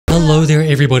Hello there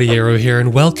everybody, Aero here,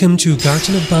 and welcome to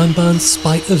Garten of Banban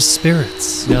Spite of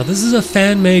Spirits. Now this is a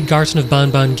fan-made Garten of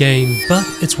Banban game, but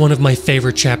it's one of my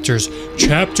favorite chapters.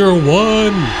 Chapter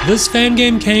 1! This fan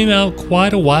game came out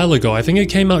quite a while ago. I think it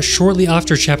came out shortly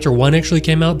after Chapter 1 actually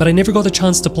came out, but I never got the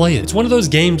chance to play it. It's one of those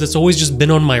games that's always just been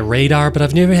on my radar, but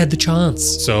I've never had the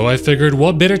chance. So I figured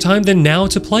what better time than now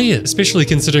to play it, especially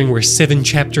considering we're 7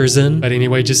 chapters in. But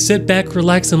anyway, just sit back,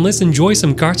 relax, and let's enjoy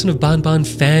some Garten of Banban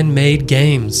fan-made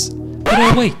games. But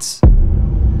oh wait.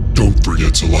 Don't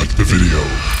forget to like the video.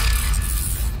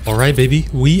 Alright baby,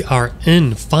 we are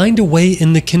in. Find a way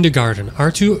in the kindergarten.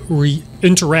 R2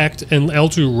 interact and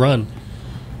L2 run.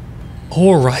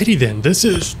 Alrighty then, this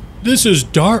is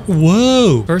dark.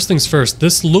 Whoa! First things first,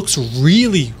 this looks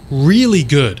really, really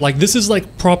good. Like this is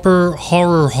like proper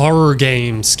horror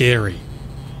game scary.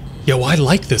 Yo, I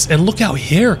like this. And look out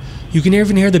here. You can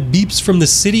even hear the beeps from the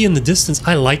city in the distance.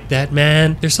 I like that,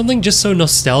 man. There's something just so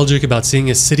nostalgic about seeing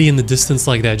a city in the distance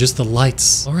like that. Just the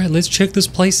lights. All right, let's check this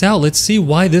place out. Let's see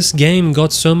why this game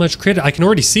got so much credit. I can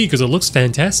already see because it looks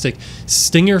fantastic.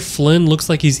 Stinger Flynn looks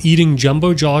like he's eating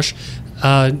Jumbo Josh.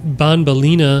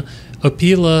 Banbalina.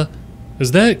 Opila.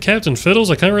 Is that Captain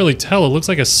Fiddles? I can't really tell. It looks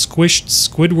like a squished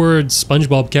Squidward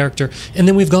SpongeBob character. And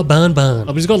then we've got Banban.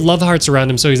 But he's got love hearts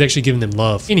around him, so he's actually giving them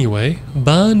love. Anyway,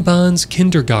 Banban's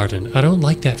kindergarten. I don't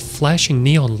like that flashing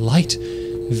neon light.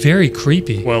 Very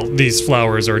creepy. Well, these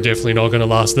flowers are definitely not going to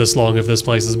last this long if this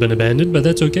place has been abandoned, but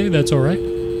that's okay. That's all right.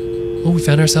 Oh, we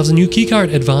found ourselves a new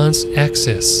keycard. Advanced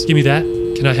access. Give me that.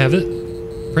 Can I have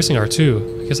it? Pressing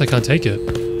R2. I guess I can't take it.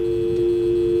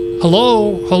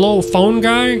 Hello? Hello, phone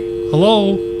guy?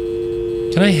 Hello?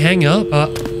 Can I hang up?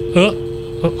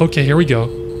 Okay, here we go.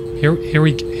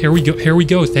 Here we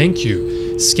go. Thank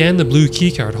you. Scan the blue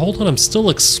keycard. Hold on, I'm still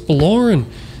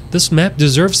exploring. This map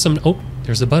deserves some... Oh,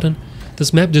 there's a button.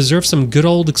 This map deserves some good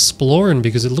old exploring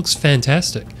because it looks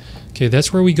fantastic. Okay,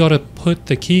 that's where we gotta put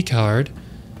the keycard.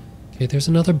 Okay, there's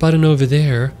another button over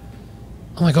there.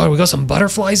 Oh my god, we got some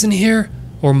butterflies in here?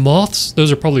 Or moths?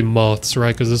 Those are probably moths,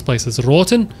 right? Because this place is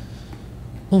rotten.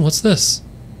 Oh, what's this?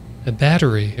 A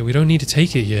battery. We don't need to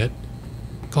take it yet.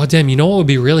 God damn, you know what would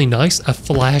be really nice? A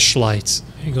flashlight.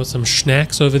 You got some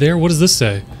snacks over there. What does this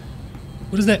say?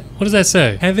 What does that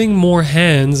say? Having more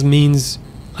hands means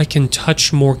I can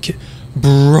touch more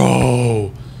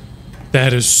Bro!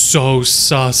 That is so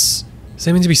sus. Does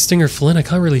that mean to be Stinger Flynn? I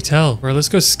can't really tell. Alright, let's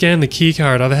go scan the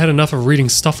keycard. I've had enough of reading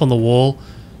stuff on the wall.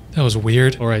 That was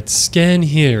weird. Alright, scan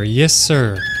here. Yes,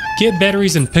 sir. Get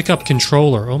batteries and pick up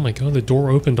controller. Oh my god, the door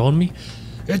opened on me.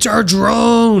 It's our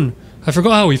drone! I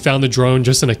forgot how we found the drone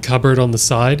just in a cupboard on the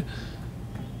side.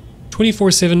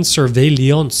 24/7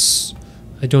 surveillance.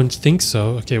 I don't think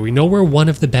so. Okay, we know where one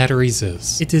of the batteries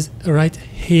is. It is right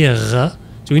here.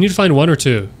 Do we need to find 1 or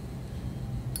 2?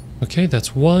 Okay,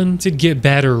 that's 1. Did get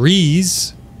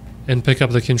batteries and pick up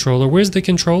the controller. Where's the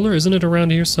controller? Isn't it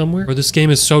around here somewhere? Or this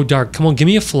game is so dark. Come on, give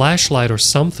me a flashlight or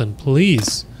something,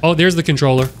 please. Oh, there's the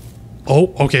controller.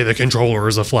 Oh, okay, the controller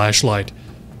is a flashlight.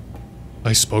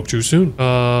 I spoke too soon.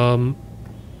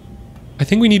 I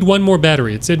think we need 1 more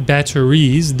battery. It said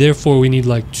batteries, therefore we need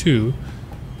like 2.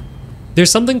 There's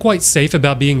something quite safe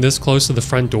about being this close to the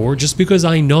front door, just because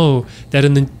I know that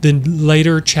in the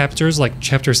later chapters, like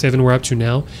chapter 7 we're up to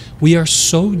now, we are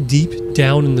so deep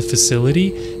down in the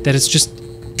facility that it's just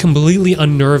completely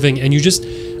unnerving, and you just,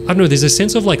 I don't know, there's a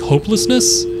sense of like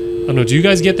hopelessness. I don't know, do you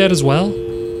guys get that as well?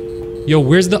 Yo,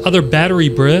 where's the other battery,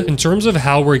 bruh? In terms of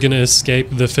how we're gonna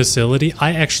escape the facility,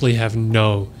 I actually have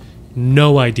no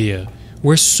idea.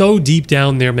 We're so deep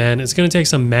down there, man. It's gonna take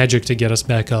some magic to get us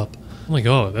back up. Oh my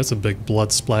god, that's a big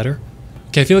blood splatter.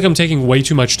 Okay, I feel like I'm taking way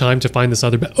too much time to find this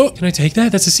other Oh, can I take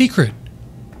that? That's a secret.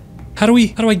 How do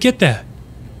I get that?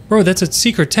 Bro, that's a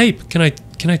secret tape. Can I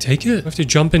take it? Do I have to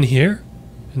jump in here?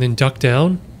 And then duck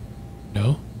down?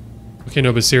 No? Okay,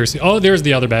 no, but seriously. Oh, there's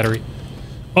the other battery.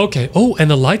 Okay. Oh,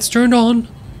 and the lights turned on.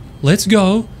 Let's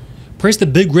go. Press the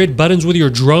big red buttons with your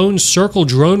drone. Circle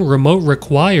drone remote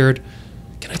required.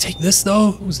 Can I take this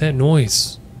though? What was that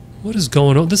noise? What is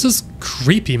going on? This is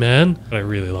creepy, man. But I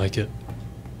really like it.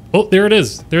 Oh, there it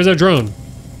is. There's our drone.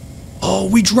 Oh,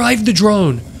 we drive the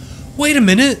drone. Wait a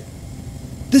minute.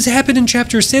 This happened in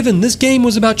chapter 7. This game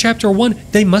was about chapter 1.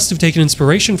 They must have taken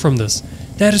inspiration from this.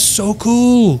 That is so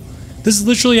cool. This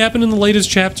literally happened in the latest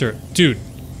chapter. Dude.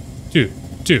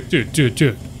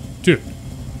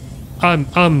 I'm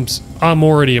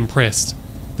already impressed.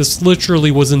 This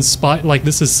literally was inspired, like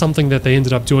this is something that they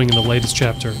ended up doing in the latest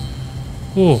chapter.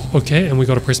 Oh, okay, and we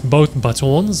gotta press both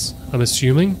buttons, I'm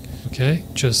assuming. Okay,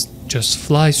 just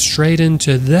fly straight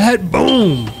into that.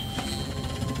 Boom!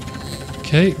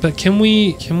 Okay, but can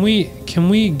we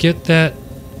get that?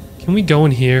 Can we go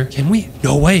in here? Can we?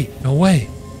 No way. No way.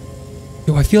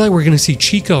 Yo, I feel like we're gonna see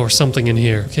Chico or something in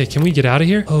here. Okay, can we get out of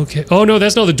here? Okay. Oh no,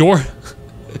 that's not the door.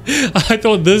 I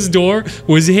thought this door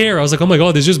was here. I was like, oh my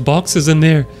god, there's just boxes in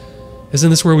there. Isn't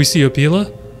this where we see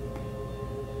Opila?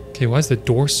 Okay, why is the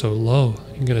door so low?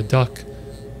 I'm gonna duck.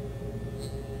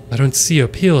 I don't see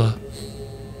Opila.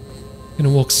 I'm gonna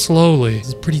walk slowly. This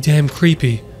is pretty damn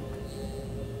creepy.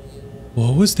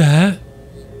 What was that?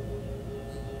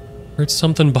 Heard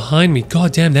something behind me.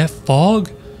 God damn, that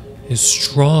fog is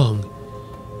strong.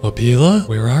 Opila?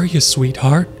 Where are you,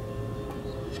 sweetheart?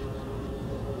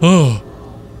 Oh.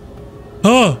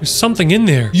 Oh, there's something in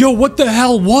there. Yo, what the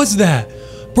hell was that?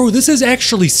 Bro, this is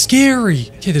actually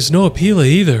scary. Okay, there's no Opila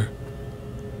either.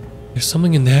 There's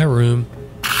something in that room.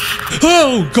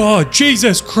 Oh god,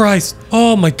 Jesus Christ.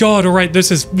 Oh my god, alright, this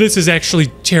is actually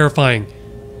terrifying.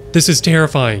 This is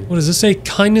terrifying. What does this say?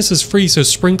 Kindness is free, so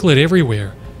sprinkle it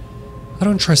everywhere. I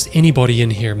don't trust anybody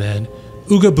in here, man.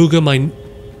 Ooga booga my... I'm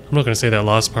not gonna say that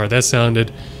last part. That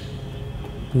sounded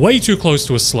way too close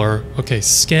to a slur. Okay,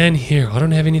 scan here. I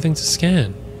don't have anything to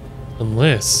scan.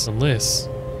 Unless...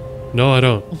 No, I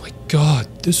don't. Oh my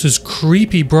god, this is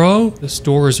creepy, bro. This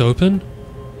door is open.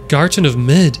 Garten of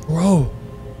Mid. Bro.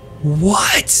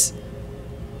 What?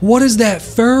 What is that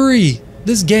furry?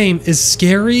 This game is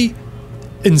scary,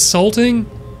 insulting,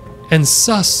 and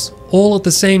sus all at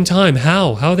the same time.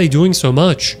 How? How are they doing so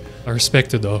much? I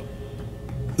respect it though.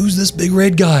 Who's this big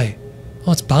red guy?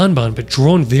 Oh, it's Banban, but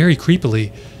drawn very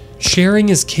creepily. Sharing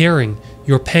is caring.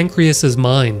 Your pancreas is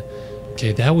mine.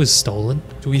 Okay, that was stolen.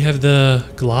 Do we have the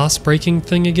glass breaking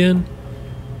thing again?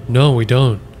 No, we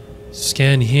don't.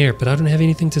 Scan here, but I don't have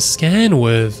anything to scan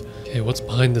with. Okay, what's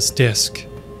behind this desk?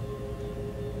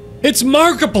 It's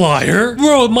Markiplier!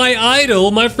 Bro, my idol,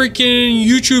 my freaking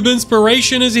YouTube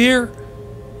inspiration is here.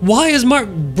 Why is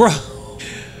Bro.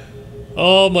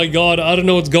 Oh my god, I don't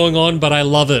know what's going on, but I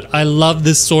love it. I love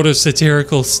this sort of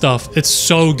satirical stuff. It's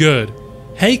so good.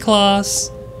 Hey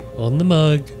class. On the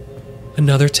mug.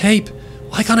 Another tape.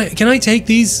 Why can't I? Can I take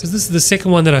these? 'Cause this is the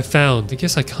second one that I found. I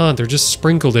guess I can't. They're just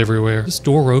sprinkled everywhere. This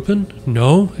door open?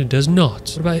 No, it does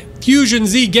not. What about Fusion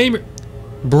Z Gamer?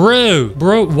 Bro,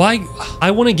 why?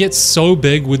 I want to get so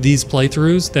big with these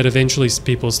playthroughs that eventually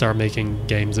people start making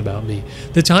games about me.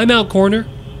 The timeout corner.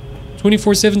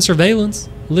 24/7 surveillance.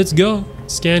 Let's go.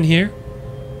 Scan here.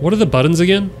 What are the buttons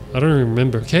again? I don't even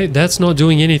remember. Okay, that's not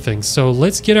doing anything. So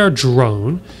let's get our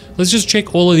drone. Let's just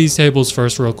check all of these tables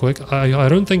first real quick. I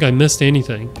don't think I missed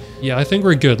anything. Yeah, I think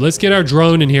we're good. Let's get our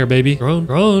drone in here, baby.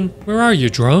 Drone. Where are you,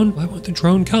 drone? Why won't the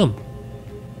drone come?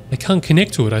 I can't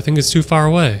connect to it. I think it's too far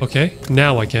away. Okay,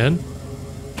 now I can.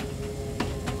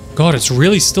 God, it's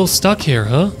really still stuck here,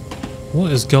 huh?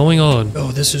 What is going on?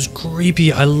 Oh, this is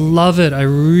creepy. I love it. I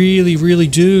really, really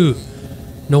do.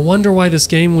 No wonder why this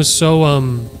game was so,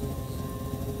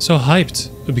 so hyped.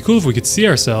 It'd be cool if we could see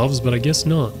ourselves, but I guess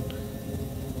not.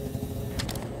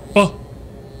 Oh!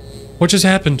 What just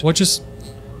happened? What just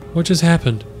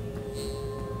happened?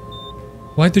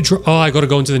 Why'd the oh, I gotta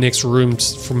go into the next room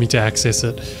for me to access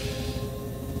it.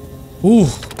 Ooh,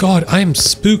 God, I am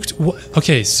spooked.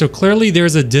 Okay, so clearly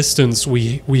there's a distance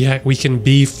we can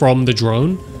be from the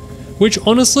drone, which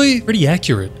honestly, pretty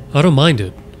accurate. I don't mind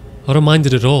it. I don't mind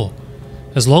it at all.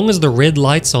 As long as the red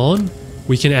light's on,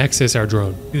 we can access our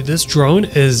drone. Dude, this drone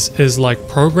is like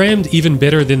programmed even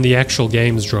better than the actual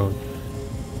game's drone.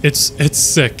 It's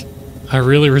sick. I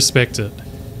really respect it.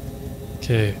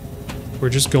 Okay. We're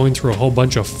just going through a whole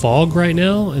bunch of fog right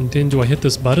now, and then do I hit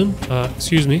this button?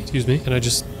 Excuse me, and I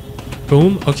just...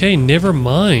 Boom. Okay, never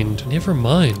mind.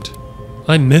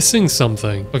 I'm missing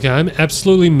something. Okay, I'm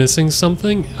absolutely missing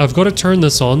something. I've got to turn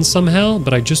this on somehow,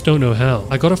 but I just don't know how.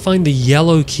 I got to find the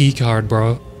yellow key card,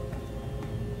 bro.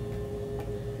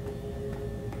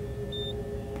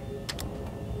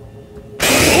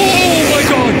 Oh my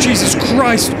god, Jesus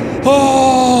Christ!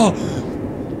 Oh!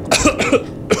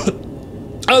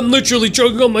 I'm literally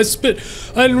choking on my spit.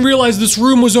 I didn't realize this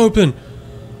room was open.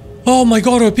 Oh my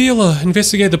god, Opila,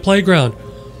 investigate the playground.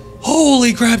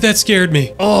 Holy crap, that scared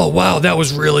me. Oh wow, that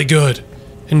was really good.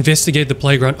 Investigate the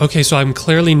playground. Okay, so I'm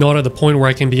clearly not at the point where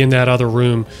I can be in that other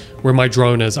room where my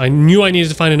drone is. I knew I needed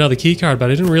to find another key card, but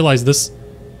I didn't realize this...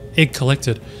 Egg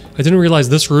collected. I didn't realize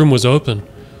this room was open.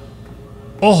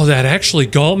 Oh, that actually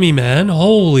got me, man.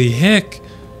 Holy heck.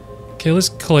 Okay, let's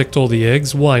collect all the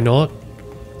eggs. Why not?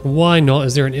 Why not?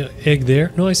 Is there an egg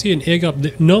there? No, I see an egg up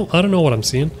there. No, I don't know what I'm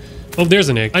seeing. Oh, there's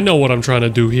an egg. I know what I'm trying to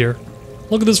do here.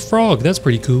 Look at this frog. That's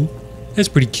pretty cool. That's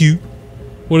pretty cute.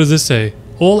 What does this say?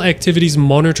 All activities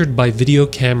monitored by video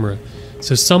camera.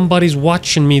 So somebody's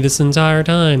watching me this entire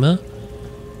time, huh?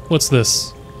 What's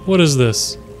this? What is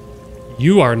this?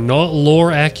 You are not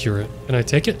lore accurate. Can I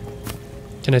take it?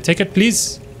 Can I take it,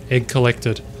 please? Egg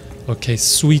collected. Okay,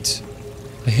 sweet.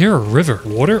 I hear a river.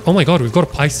 Water? Oh my god, we've got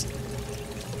a pice.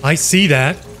 I see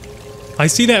that. I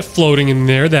see that floating in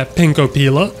there, that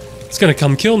pinkopila. It's gonna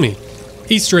come kill me.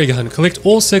 Easter egg hunt. Collect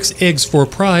all 6 eggs for a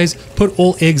prize. Put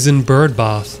all eggs in bird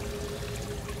bath.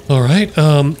 Alright,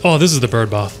 oh, this is the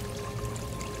bird bath.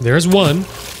 There's 1.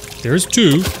 There's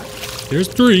 2. There's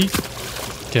 3.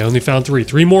 Okay, I only found 3.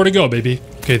 3 more to go, baby.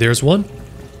 Okay, there's 1.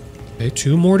 Okay,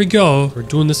 2 more to go. We're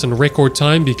doing this in record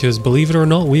time because, believe it or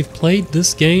not, we've played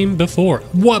this game before.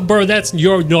 What, bro?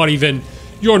 You're not even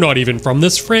from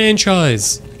this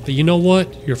franchise. But you know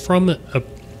what? You're from a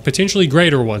potentially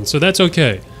greater one, so that's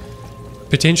okay.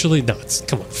 Potentially, no,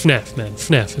 come on, FNAF, man,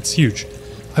 FNAF, it's huge.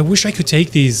 I wish I could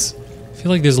take these. I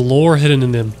feel like there's lore hidden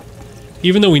in them.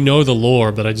 Even though we know the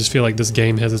lore, but I just feel like this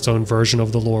game has its own version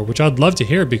of the lore, which I'd love to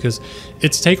hear because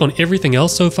its take on everything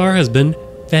else so far has been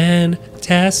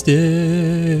fantastic.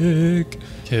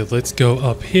 Okay, let's go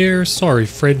up here. Sorry,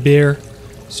 Fredbear.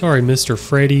 Sorry, Mr.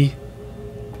 Freddy.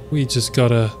 We just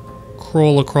gotta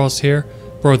crawl across here.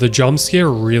 Bro, the jump scare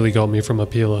really got me from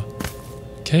Apila.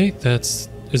 Okay,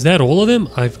 is that all of them?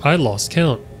 I lost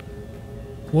count.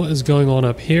 What is going on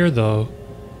up here, though?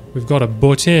 We've got a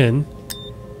button.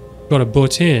 Got a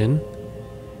button.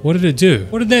 What did it do?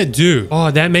 What did that do? Oh,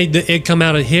 that made the egg come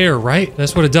out of here, right?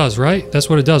 That's what it does, right? That's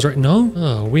what it does, right? No?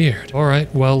 Oh, weird. All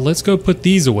right, well, let's go put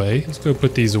these away. Let's go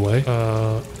put these away.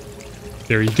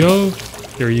 There you go.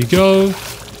 There you go.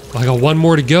 I got 1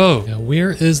 more to go. Now,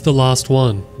 where is the last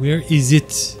one? Where is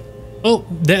it? Oh,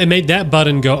 it made that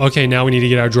button go. Okay, now we need to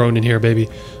get our drone in here, baby.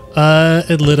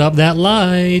 It lit up that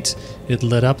light. It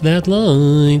lit up that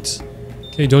light.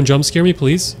 Okay, don't jump scare me,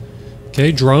 please.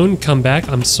 Okay, drone, come back.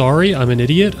 I'm sorry. I'm an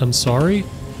idiot. I'm sorry.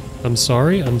 I'm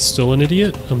sorry. I'm still an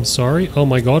idiot. I'm sorry. Oh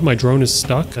my god, my drone is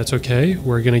stuck. That's okay.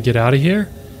 We're gonna get out of here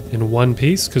in one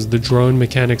piece because the drone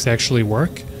mechanics actually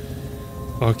work.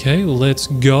 Okay, let's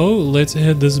go. Let's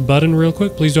hit this button real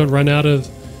quick. Please don't run out of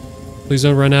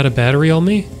battery on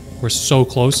me. We're so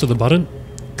close to the button.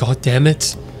 God damn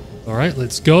it. All right,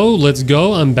 let's go. Let's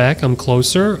go. I'm back. I'm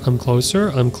closer. I'm closer.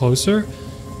 I'm closer.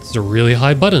 This is a really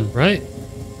high button, right?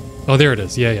 Oh, there it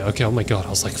is. Yeah, yeah. Okay. Oh my god. I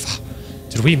was like,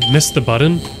 did we miss the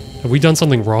button? Have we done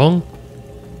something wrong?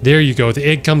 There you go. The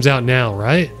egg comes out now,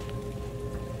 right?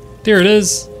 There it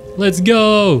is. Let's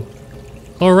go.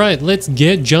 All right, let's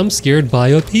get jump scared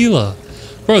by Apila.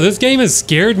 Bro, this game has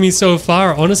scared me so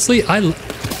far. Honestly,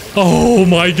 oh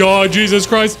my god, Jesus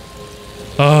Christ.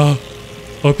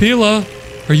 Apila,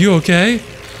 are you okay?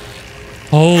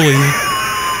 Holy.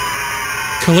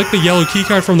 Collect the yellow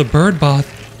keycard from the bird bath.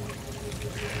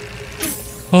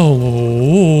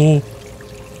 Oh,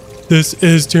 this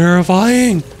is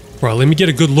terrifying. Bro, let me get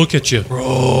a good look at you.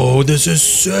 Bro, this is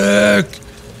sick.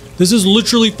 This is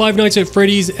literally Five Nights at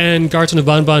Freddy's and Garten of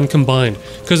Banban combined.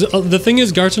 Because the thing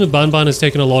is, Garten of Banban has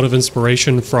taken a lot of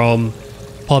inspiration from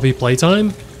Poppy Playtime.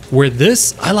 Where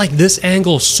I like this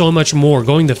angle so much more.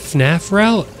 Going the FNAF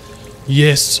route?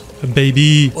 Yes,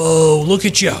 baby. Whoa, look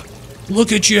at you.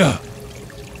 Look at you.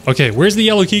 Okay, where's the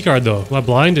yellow keycard though? Am I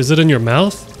blind? Is it in your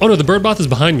mouth? Oh no, the bird bath is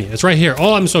behind me. It's right here.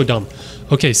 Oh, I'm so dumb.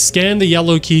 Okay, scan the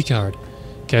yellow keycard.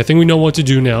 Okay, I think we know what to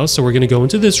do now. So we're going to go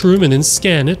into this room and then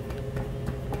scan it.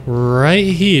 Right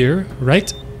here,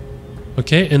 right?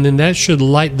 Okay, and then that should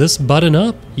light this button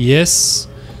up. Yes.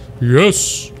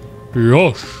 Yes.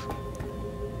 Yes.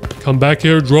 Come back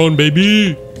here, drone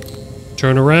baby.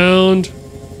 Turn around.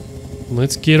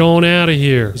 Let's get on out of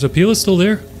here. Is Apila still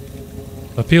there?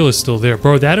 Apila is still there.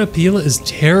 Bro, that Apila is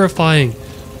terrifying.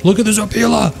 Look at this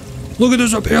Apila. Look at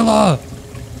this Apila.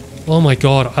 Oh my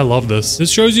god, I love this.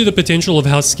 This shows you the potential of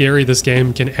how scary this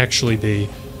game can actually be.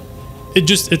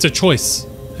 It's a choice.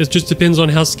 It just depends on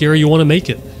how scary you want to make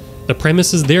it. The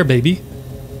premise is there, baby.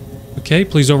 Okay,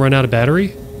 please don't run out of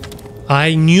battery.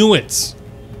 I knew it.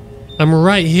 I'm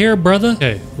right here, brother.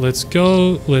 Okay, let's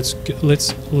go. Let's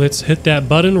hit that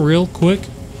button real quick.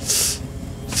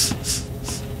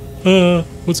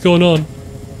 What's going on?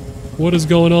 What is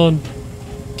going on?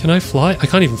 Can I fly? I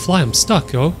can't even fly. I'm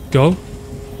stuck. Go.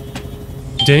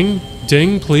 Ding,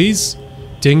 ding, please.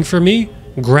 Ding for me.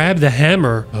 Grab the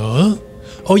hammer.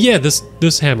 Oh yeah,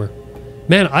 this hammer.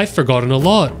 Man, I've forgotten a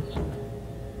lot.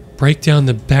 Break down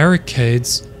the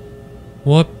barricades.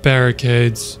 What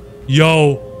barricades?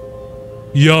 Yo.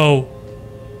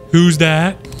 Who's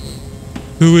that?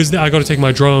 Who is that? I gotta take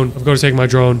my drone. I've gotta take my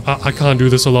drone. I can't do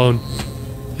this alone.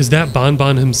 Is that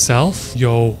Banban himself?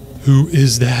 Yo, who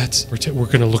is that? We're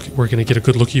gonna get a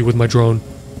good look at you with my drone.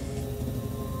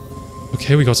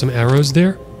 Okay, we got some arrows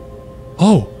there.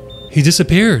 Oh, he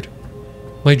disappeared.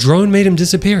 My drone made him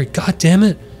disappear. God damn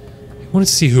it. I wanted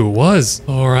to see who it was.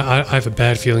 Oh, I have a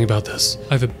bad feeling about this.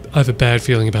 I have a bad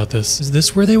feeling about this. Is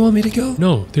this where they want me to go?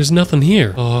 No, there's nothing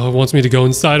here. Oh, it wants me to go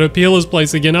inside Apila's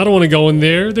place again. I don't want to go in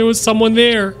there. There was someone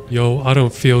there. Yo, I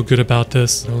don't feel good about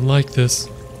this. I don't like this.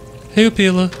 Hey,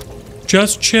 Apila.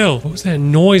 Just chill. What was that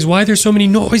noise? Why are there so many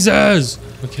noises?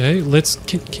 Okay,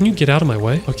 can you get out of my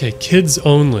way? Okay, kids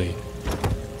only.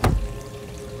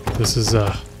 This is,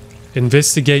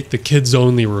 investigate the kids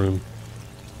only room.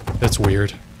 That's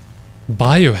weird.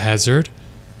 Biohazard?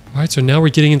 Alright, so now we're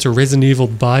getting into Resident Evil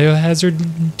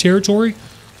biohazard territory?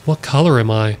 What color am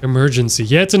I? Emergency.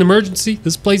 Yeah, it's an emergency.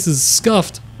 This place is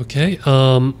scuffed. Okay,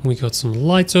 we got some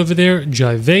lights over there.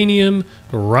 Givanium.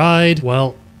 Ride.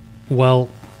 Well,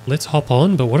 let's hop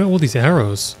on, but what are all these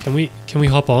arrows? Can we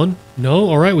hop on? No?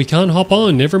 Alright, we can't hop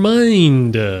on. Never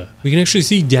mind. We can actually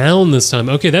see down this time.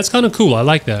 Okay, that's kind of cool. I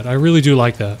like that. I really do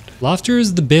like that. Laughter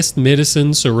is the best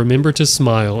medicine, so remember to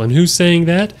smile. And who's saying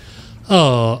that?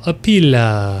 Oh,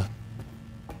 Apila.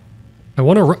 I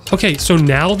want to... Okay, so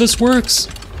now this works?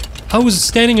 I was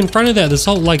standing in front of that this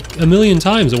whole, like, a million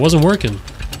times. It wasn't working.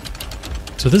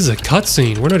 So this is a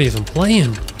cutscene. We're not even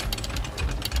playing.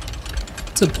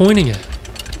 What's it pointing at?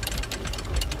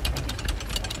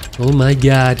 Oh my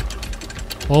god.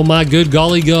 Oh my good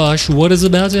golly gosh. What is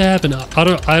about to happen?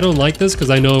 I don't like this because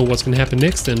I know what's going to happen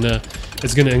next, and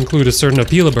it's going to include a certain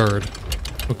Apila bird.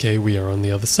 Okay, we are on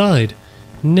the other side.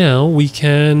 Now we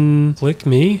can click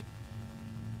me.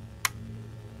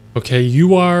 Okay,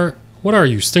 you are... What are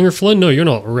you? Stinger Flynn? No, you're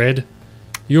not red.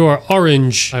 You are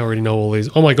orange. I already know all these.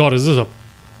 Oh my god, is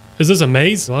this a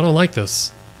maze? No, I don't like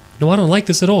this. No, I don't like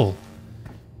this at all.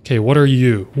 Okay, what are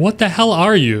you? What the hell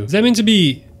are you? Is that meant to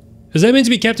be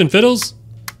Captain Fiddles?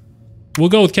 We'll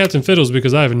go with Captain Fiddles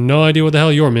because I have no idea what the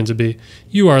hell you're meant to be.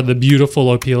 You are the beautiful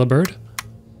Apila bird.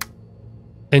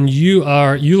 And you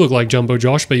look like Jumbo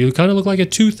Josh, but you kind of look like a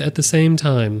tooth at the same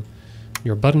time.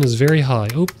 Your button is very high.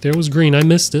 Oh, there was green. I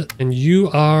missed it. And you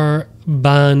are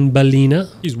Banbalina.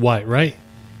 She's white, right?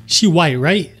 She white,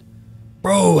 right?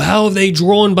 Bro, how have they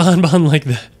drawn Banban like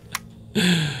that?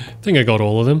 I think I got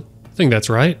all of them. I think that's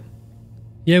right.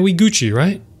 Yeah, we Gucci,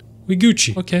 right? We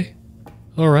Gucci. Okay.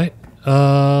 Alright.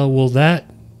 Will that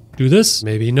do this?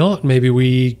 Maybe not. Maybe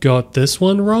we got this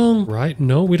one wrong. Right?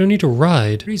 No, we don't need to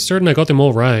ride. Pretty certain I got them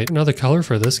all right. Another color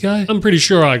for this guy? I'm pretty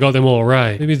sure I got them all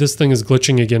right. Maybe this thing is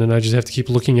glitching again and I just have to keep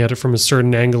looking at it from a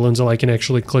certain angle until I can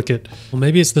actually click it. Well,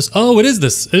 maybe it's this. Oh, it is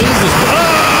this. It is this.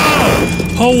 Oh!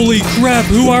 Holy crap,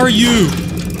 who are you?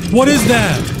 What is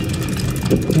that?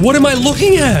 What am I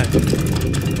looking at?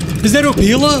 Is that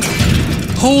Apila?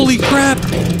 Holy crap.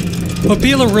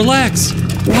 Apila, relax.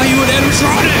 Why are you an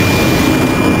animatronic?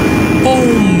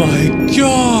 Oh my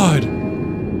god!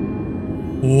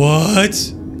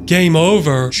 What? Game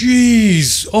over?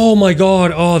 Jeez! Oh my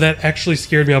god! Oh, that actually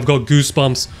scared me. I've got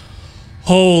goosebumps.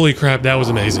 Holy crap, that was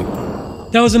amazing.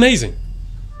 That was amazing.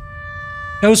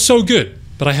 That was so good.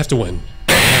 But I have to win.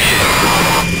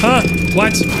 Huh?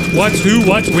 What? What? Who?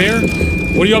 What? Where?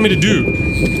 What do you want me to do?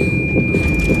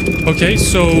 Okay,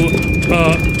 so...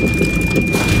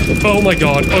 Oh my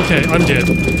god. Okay, I'm dead.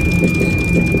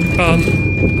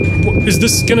 Is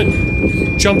this gonna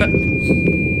jump at...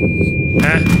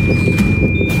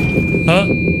 Huh?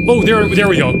 Oh, there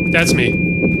we go. That's me.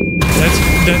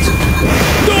 That's...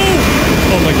 No!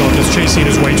 Oh my god, this chase scene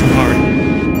is way too hard.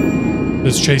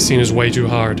 This chase scene is way too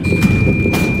hard.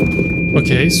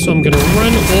 Okay, so I'm gonna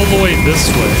run all the way this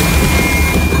way.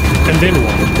 And then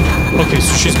what? Okay,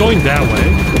 so she's going that way.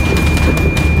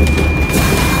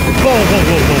 Whoa, whoa,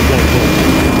 whoa, whoa, whoa,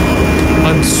 whoa.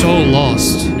 I'm so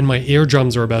lost. And my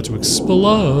eardrums are about to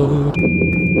explode.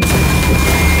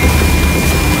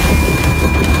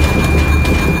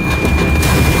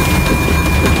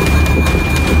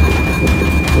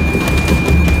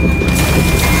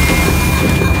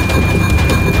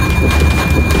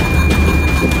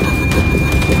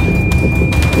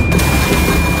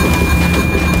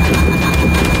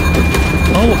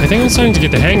 Oh, I think I'm starting to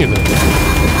get the hang of it.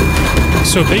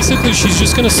 So basically, she's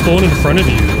just gonna spawn in front of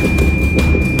you.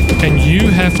 And you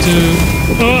have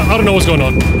to... I don't know what's going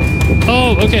on.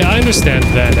 Oh, okay, I understand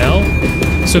that now.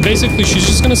 So basically, she's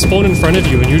just gonna spawn in front of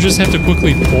you, and you just have to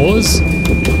quickly pause,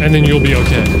 and then you'll be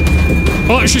okay.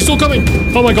 Oh, she's still coming!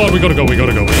 Oh my god, we gotta go, we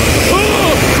gotta go, we gotta go.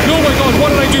 Oh my god, what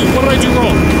did I do? What did I do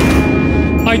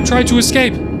wrong? I tried to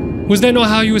escape. Was that not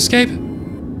how you escape?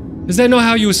 Is that not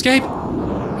how you escape?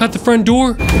 At the front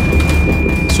door?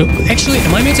 So, actually,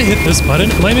 am I meant to hit this button?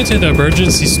 Am I meant to hit the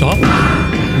emergency stop?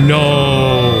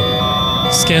 No.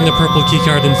 Scan the purple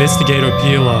keycard, investigate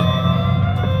Apila.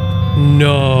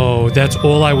 No, that's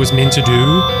all I was meant to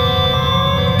do?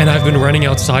 And I've been running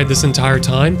outside this entire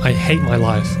time. I hate my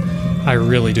life. I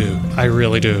really do. I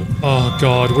really do. Oh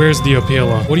God, where's the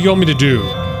Opila? What do you want me to do?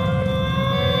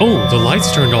 Oh, the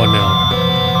light's turned on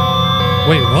now.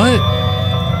 Wait, what?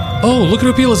 Oh, look at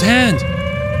Opila's hand.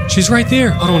 She's right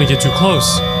there. I don't want to get too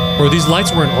close. Or these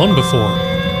lights weren't on before.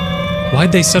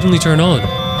 Why'd they suddenly turn on?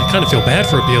 I kind of feel bad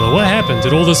for Opila. What happened?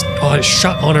 Did all this... Oh, it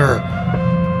shut on her.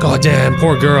 God damn,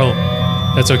 poor girl.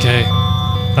 That's okay.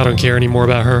 I don't care anymore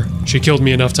about her. She killed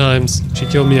me enough times. She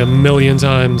killed me 1,000,000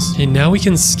 times. Okay, now we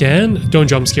can scan. Don't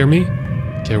jump scare me.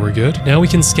 Okay, we're good. Now we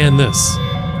can scan this.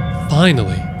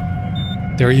 Finally.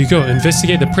 There you go.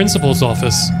 Investigate the principal's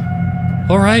office.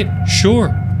 Alright, sure.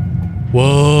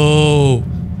 Whoa.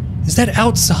 Is that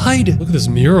outside? Look at this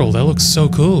mural. That looks so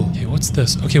cool. Okay, what's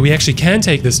this? Okay, we actually can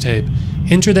take this tape.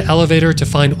 Enter the elevator to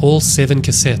find all 7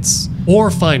 cassettes. Or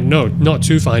find, no, not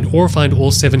to find, or find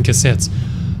all 7 cassettes.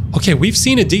 Okay, we've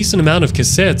seen a decent amount of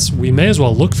cassettes. We may as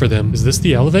well look for them. Is this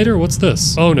the elevator? What's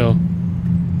this? Oh, no.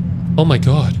 Oh my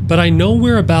God. But I know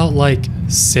we're about like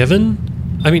 7.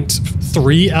 I mean,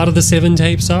 3 out of the 7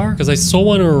 tapes are. Because I saw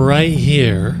one right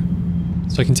here.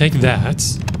 So I can take that.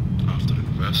 After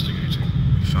investigating,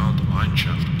 we found the mine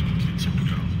shaft we took kids in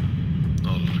ago.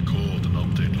 Not a record and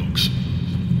update logs.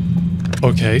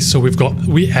 Okay, so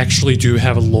we actually do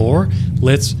have a lore.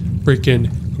 Let's freaking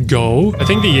go. I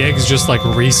think the eggs just like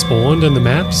respawned in the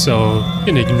map, so you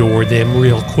can ignore them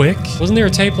real quick. Wasn't there a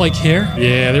tape like here?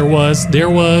 Yeah, there was. There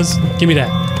was. Give me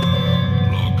that.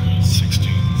 Log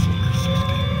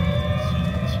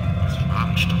 16450. It's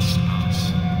managed us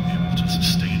as able to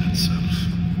sustain itself.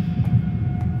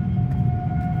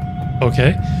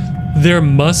 Okay. There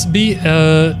must be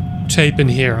a tape in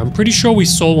here. I'm pretty sure we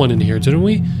saw one in here, didn't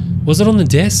we? Was it on the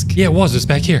desk? Yeah, it was. It's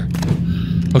back here.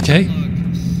 Okay.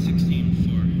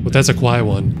 But that's a quiet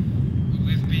one.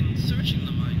 We've been searching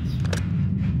the mines.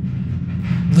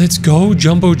 Let's go,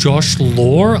 Jumbo Josh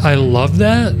lore. I love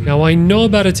that. Now I know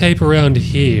about a tape around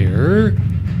here.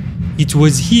 It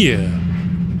was here. Log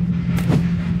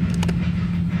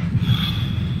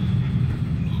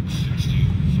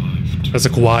 165. That's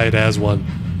a quiet as one.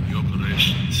 The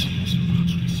operation seems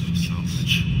virtually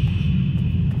self-salvage.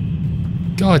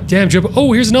 God damn, Jumbo.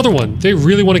 Oh, here's another one. They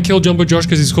really want to kill Jumbo Josh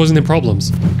because he's causing them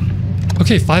problems.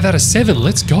 Okay, 5 out of 7.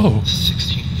 Let's go.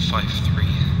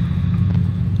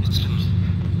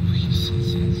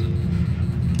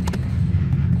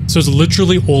 1653. So it's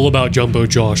literally all about Jumbo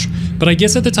Josh. But I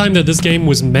guess at the time that this game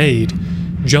was made,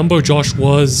 Jumbo Josh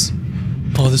was...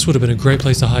 Oh, this would have been a great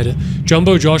place to hide it.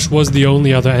 Jumbo Josh was the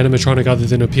only other animatronic other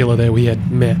than Opila that we had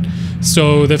met.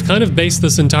 So they've kind of based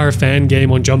this entire fan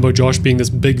game on Jumbo Josh being this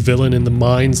big villain in the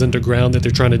mines underground that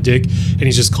they're trying to dig, and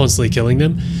he's just constantly killing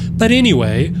them. But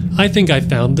anyway, I think I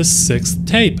found the 6th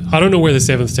tape. I don't know where the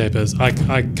 7th tape is. I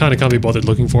kind of can't be bothered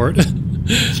looking for it.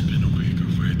 It's been a week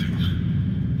of waiting.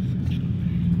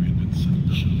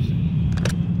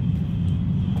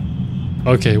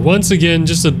 Okay, once again,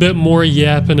 just a bit more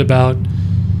yapping about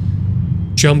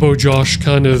Jumbo Josh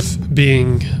kind of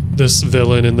being this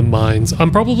villain in the mines.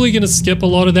 I'm probably gonna skip a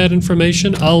lot of that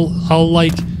information. I'll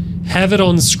like have it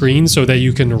on screen so that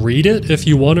you can read it if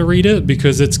you want to read it,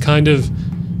 because it's kind of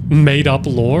made up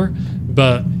lore.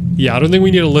 But yeah, I don't think we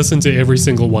need to listen to every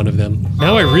single one of them.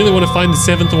 Now I really want to find the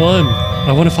 7th one.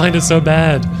 I want to find it so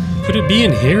bad. Could it be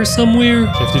in here somewhere?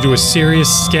 I have to do a serious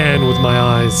scan with my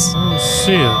eyes. I don't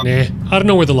see it. Nah, I don't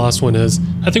know where the last one is.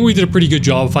 I think we did a pretty good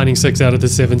job finding 6 out of the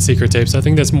 7 secret tapes. I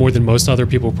think that's more than most other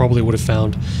people probably would have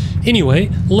found. Anyway,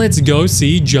 let's go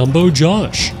see Jumbo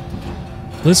Josh.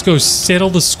 Let's go settle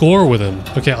the score with him.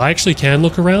 Okay, I actually can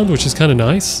look around, which is kind of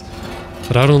nice.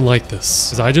 But I don't like this,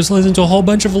 because I just listened to a whole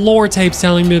bunch of lore tapes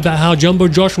telling me about how Jumbo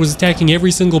Josh was attacking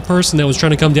every single person that was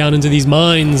trying to come down into these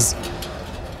mines.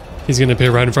 He's gonna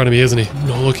appear right in front of me, isn't he? I'm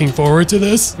not looking forward to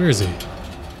this. Where is he?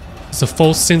 It's a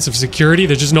false sense of security.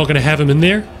 They're just not gonna have him in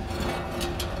there.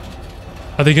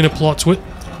 Are they gonna plot twist?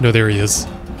 No, there he is.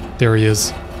 There he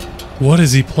is. What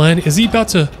is he planning? Is he about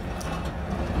to...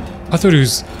 I thought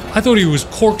he was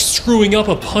corkscrewing up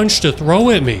a punch to throw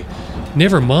at me.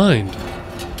 Never mind.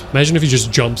 Imagine if he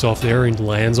just jumps off there and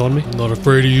lands on me. I'm not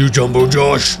afraid of you, Jumbo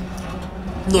Josh.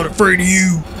 I'm not afraid of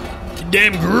you, you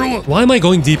damn gorilla. Why am I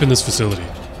going deep in this facility?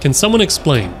 Can someone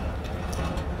explain?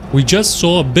 We just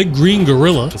saw a big green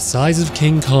gorilla the size of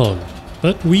King Kong,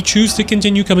 but we choose to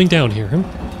continue coming down here,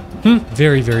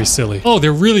 Very, very silly. Oh,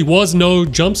 there really was no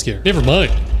jump scare. Never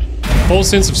mind. False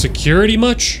sense of security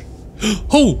much?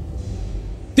 Oh!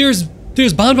 There's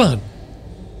Banban.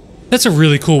 That's a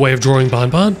really cool way of drawing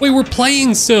Banban. Wait, we're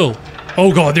playing still.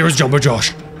 Oh god, there's Jumbo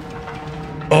Josh.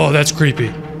 Oh, that's creepy.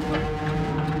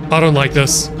 I don't like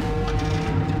this.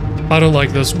 I don't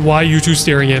like this. Why are you two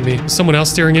staring at me? Is someone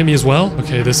else staring at me as well?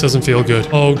 Okay, this doesn't feel good.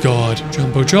 Oh god.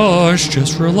 Jumbo Josh,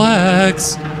 just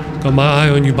relax. Got my eye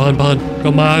on you, Banban.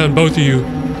 Got my eye on both of you.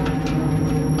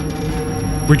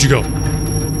 Where'd you go?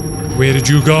 Where did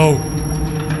you go?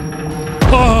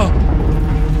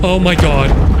 Oh! Oh my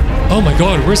god. Oh my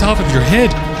god, where's half of your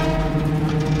head?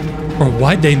 Or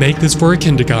why'd they make this for a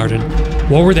kindergarten?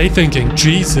 What were they thinking?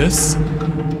 Jesus.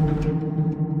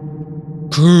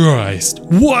 Christ.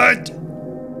 What?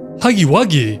 Huggy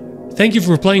Wuggy. Thank you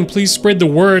for playing. Please spread the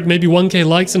word. Maybe 1K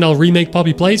likes and I'll remake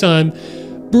Poppy Playtime.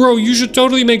 Bro, you should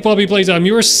totally make Poppy Playtime.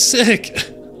 You're sick.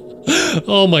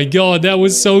 Oh my god, that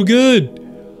was so good.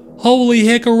 Holy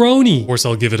heckaroni. Of course,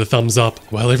 I'll give it a thumbs up.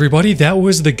 Well, everybody, that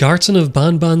was the Garten of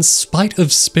Banban Spite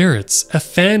of Spirits. A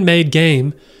fan-made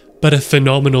game, but a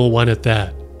phenomenal one at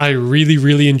that. I really,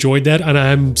 really enjoyed that, and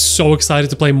I'm so excited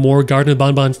to play more Garten of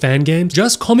Banban fan games.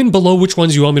 Just comment below which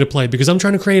ones you want me to play, because I'm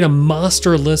trying to create a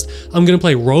master list. I'm going to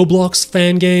play Roblox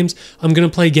fan games. I'm going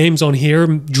to play games on here,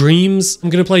 Dreams. I'm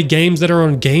going to play games that are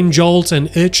on Game Jolt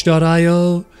and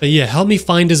itch.io. But yeah, help me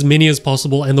find as many as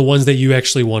possible and the ones that you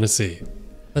actually want to see.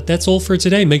 But that's all for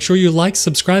today. Make sure you like,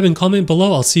 subscribe, and comment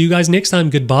below. I'll see you guys next time.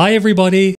 Goodbye, everybody.